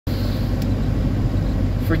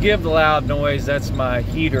Forgive the loud noise, that's my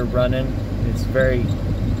heater running. It's very,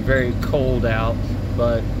 very cold out,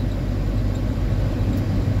 but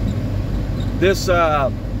this, I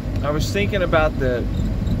was thinking about the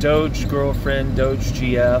Doge girlfriend,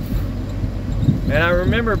 DogeGF, and I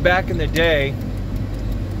remember back in the day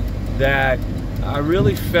that I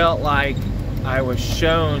really felt like I was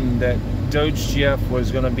shown that DogeGF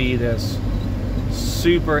was going to be this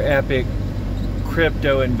super epic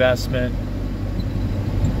crypto investment.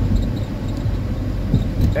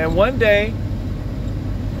 And one day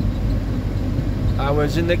I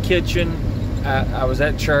was in the kitchen, I was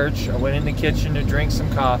at church, I went in the kitchen to drink some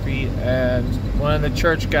coffee, and one of the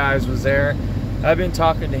church guys was there. I've been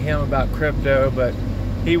talking to him about crypto, but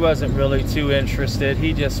he wasn't really too interested.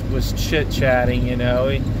 He just was chit-chatting, you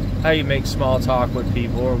know, how you make small talk with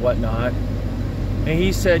people or whatnot. And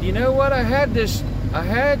he said, you know what, I had this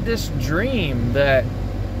dream that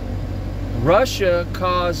Russia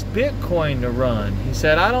caused Bitcoin to run. He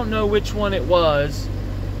said, I don't know which one it was,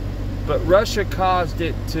 but Russia caused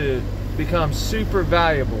it to become super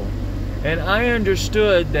valuable. And I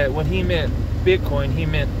understood that when he meant Bitcoin, he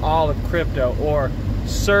meant all of crypto or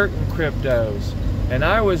certain cryptos. And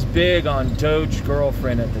I was big on Doge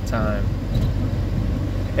girlfriend at the time.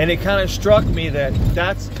 And it kind of struck me that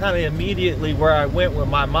that's kind of immediately where I went with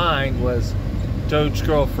my mind, was Doge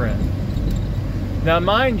girlfriend. Now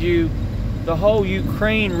mind you, the whole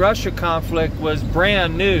Ukraine-Russia conflict was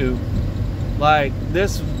brand new. Like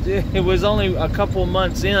this, it was only a couple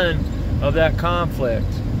months in of that conflict.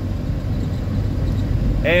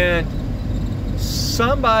 And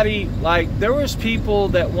somebody, like, there was people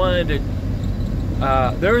that wanted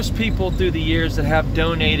to, there was people through the years that have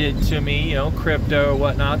donated to me, you know, crypto or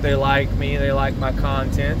whatnot. They like me, they like my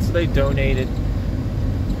content, so they donated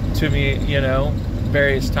to me, you know,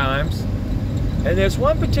 various times. And there's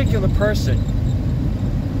one particular person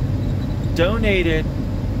donated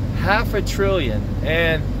 $500 billion,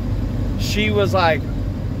 and she was like,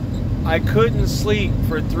 I couldn't sleep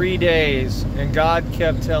for 3 days, and God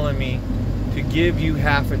kept telling me to give you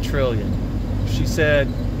 $500 billion. She said,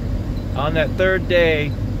 on that third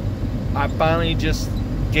day, I finally just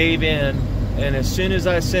gave in, and as soon as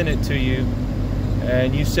I sent it to you,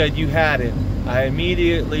 and you said you had it, I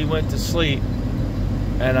immediately went to sleep,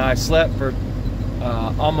 and I slept for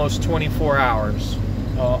almost 24 hours,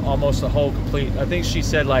 almost a whole complete, I think she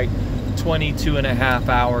said like 22 and a half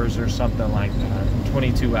hours or something like that,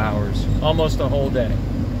 22 hours, almost a whole day.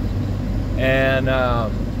 And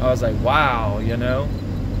I was like, wow, you know.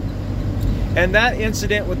 And that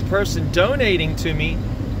incident with the person donating to me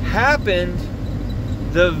happened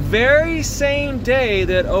the very same day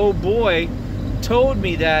that old boy told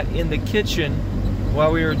me that in the kitchen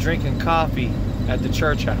while we were drinking coffee at the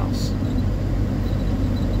church house.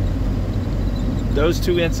 Those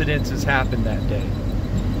two incidences happened that day.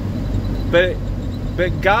 But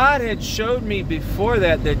God had showed me before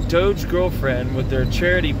that Doge girlfriend with their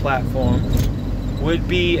charity platform would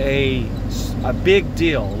be a big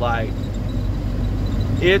deal. Like,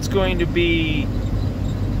 it's going to be,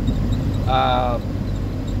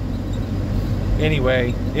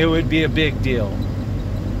 anyway, it would be a big deal.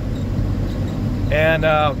 And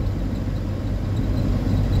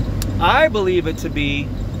I believe it to be,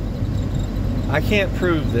 I can't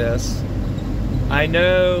prove this, I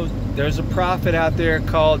know there's a prophet out there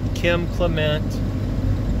called Kim Clement.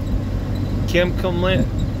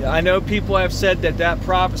 I know people have said that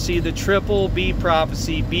prophecy, the triple B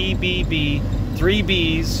prophecy, BBB, three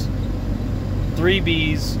B's,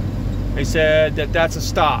 they said that that's a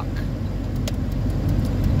stock.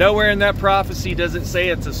 Nowhere in that prophecy does it say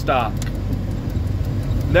it's a stock.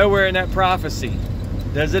 Nowhere in that prophecy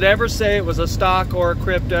does it ever say it was a stock or a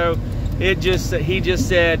crypto. He just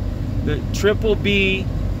said the triple B.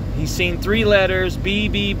 He's seen 3 letters,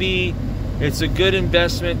 BBB. It's a good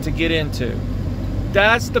investment to get into.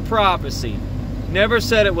 That's the prophecy. Never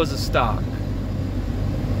said it was a stock.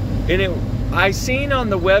 And I seen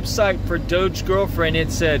on the website for Doge Girlfriend,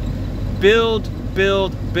 it said build,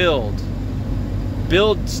 build, build.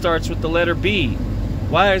 Build starts with the letter B.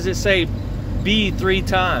 Why does it say B 3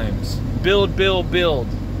 times? Build, build, build.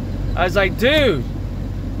 I was like, dude,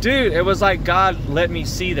 it was like God let me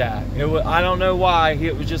see that. I don't know why.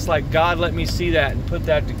 It was just like God let me see that and put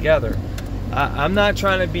that together. I'm not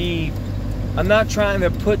trying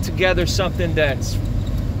to put together something that's,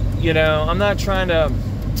 you know, I'm not trying to,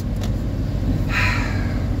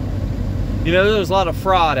 you know, there's a lot of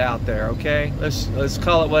fraud out there, okay? Let's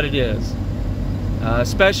call it what it is.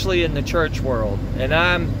 Especially in the church world. And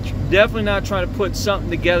I'm definitely not trying to put something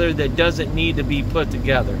together that doesn't need to be put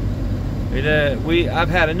together. I've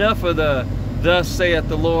had enough of the thus saith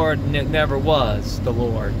the Lord, and it never was the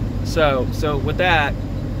Lord. So with that,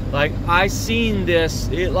 like, I seen this,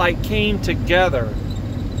 it like came together,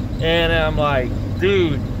 and I'm like,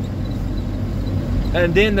 dude.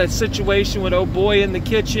 And then the situation with old boy in the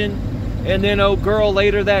kitchen, and then old girl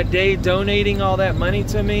later that day donating all that money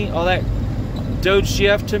to me, all that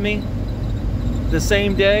DogeGF to me the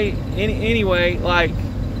same day. Anyway, like,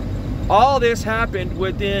 all this happened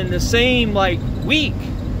within the same like week,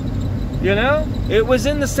 you know? It was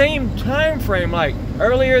in the same time frame. Like,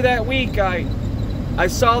 earlier that week I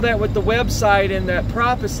saw that with the website and that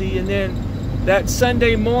prophecy, and then that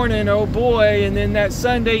Sunday morning, oh boy, and then that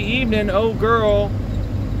Sunday evening, oh girl,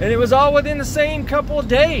 and it was all within the same couple of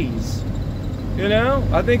days, you know?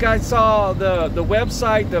 I think I saw the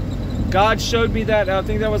website, God showed me that, I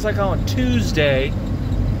think that was like on Tuesday.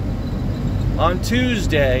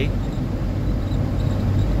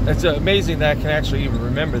 It's amazing that I can actually even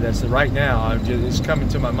remember this right now. It's coming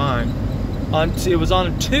to my mind. It was on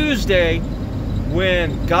a Tuesday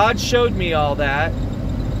when God showed me all that,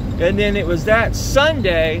 and then it was that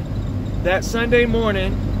Sunday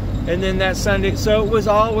morning, and then that Sunday. So it was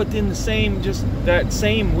all within the same, just that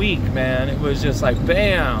same week, man. It was just like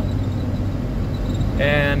bam.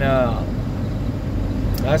 And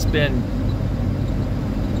that's been,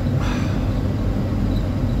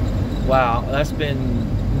 wow, that's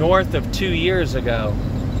been north of 2 years ago.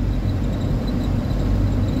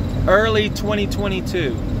 Early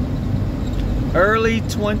 2022. Early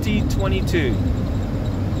 2022.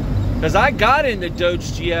 Because I got into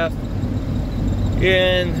DogeGF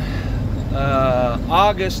in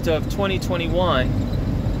August of 2021.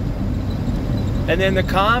 And then the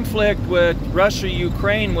conflict with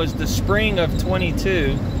Russia-Ukraine was the spring of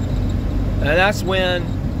 22. And that's when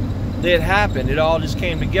it happened. It all just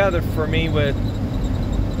came together for me, with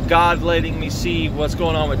God letting me see what's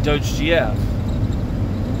going on with DogeGF.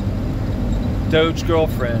 Doge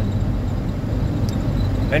girlfriend.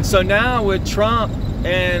 And so now with Trump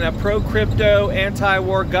and a pro-crypto,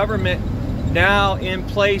 anti-war government now in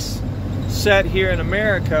place, set here in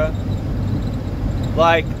America,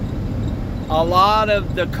 like, a lot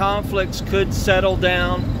of the conflicts could settle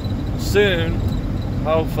down soon,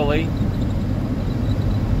 hopefully.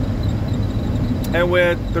 And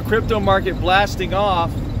with the crypto market blasting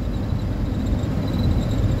off,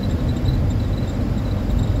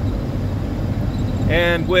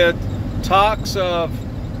 and with talks of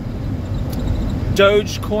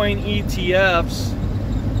Dogecoin ETFs,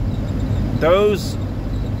 those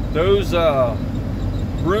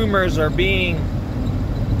rumors are being,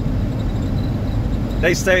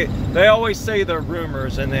 they always say they're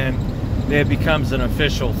rumors, and then it becomes an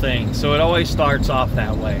official thing. So it always starts off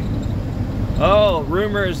that way. Oh,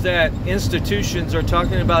 rumors that institutions are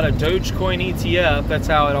talking about a Dogecoin ETF. That's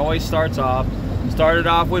how it always starts off. Started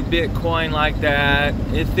off with Bitcoin like that,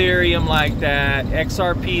 Ethereum like that,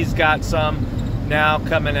 XRP's got some now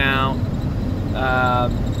coming out,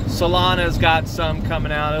 Solana's got some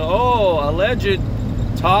coming out. Oh, alleged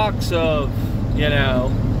talks of, you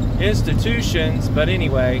know, institutions. But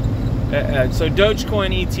anyway, so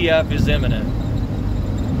Dogecoin ETF is imminent.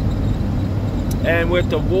 And with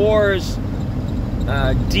the wars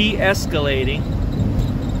de-escalating,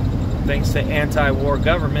 thanks to anti-war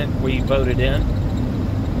government we voted in,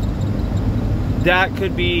 that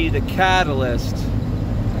could be the catalyst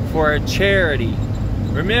for a charity.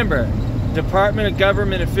 Remember, Department of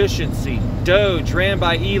Government Efficiency, Doge, ran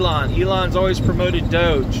by Elon. Elon's always promoted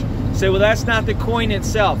Doge. Say, well, that's not the coin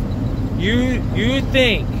itself. You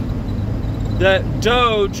think that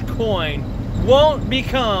Dogecoin won't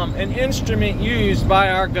become an instrument used by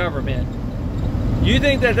our government? You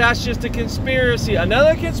think that that's just a conspiracy,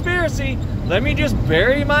 another conspiracy? Let me just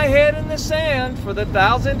bury my head in the sand for the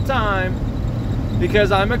 1,000th time,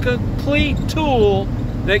 because I'm a complete tool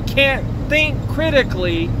that can't think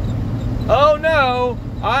critically. Oh no,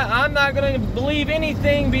 I'm not going to believe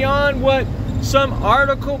anything beyond what some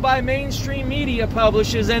article by mainstream media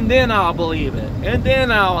publishes, and then I'll believe it, and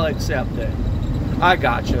then I'll accept it. I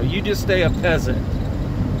got you. You just stay a peasant,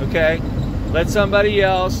 okay? Let somebody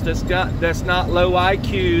else that's not low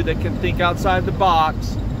IQ, that can think outside the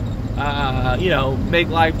box, you know, make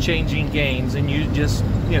life-changing gains, and you just,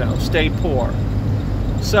 you know, stay poor.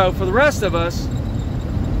 So for the rest of us,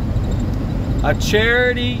 a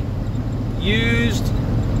charity used,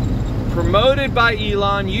 promoted by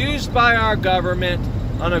Elon, used by our government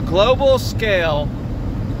on a global scale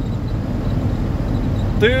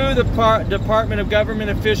through the Department of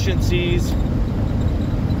Government Efficiencies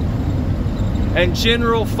and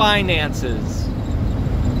General Finances.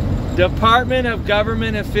 Department of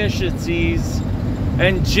Government Efficiencies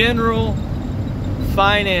and General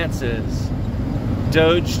finances.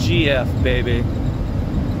 DogeGF, baby.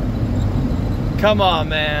 Come on,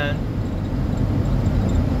 man.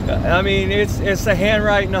 I mean, it's the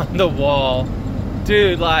handwriting on the wall.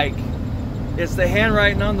 Dude, like, it's the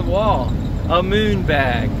handwriting on the wall. A moon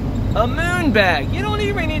bag. A moon bag. You don't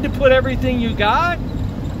even need to put everything you got.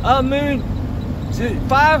 A moon,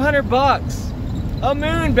 $500. A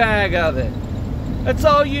moon bag of it. That's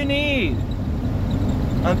all you need.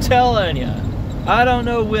 I'm telling you. I don't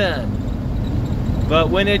know when. But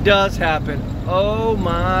when it does happen, oh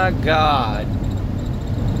my God.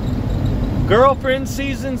 Girlfriend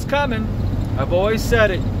season's coming. I've always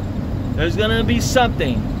said it. There's gonna be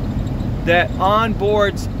something that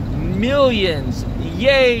onboards millions,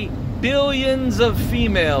 yay, billions of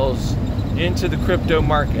females into the crypto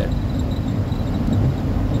market.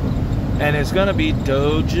 And it's gonna be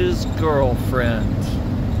Doge's girlfriend.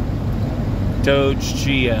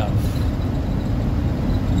 DogeGF.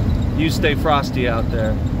 You stay frosty out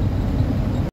there.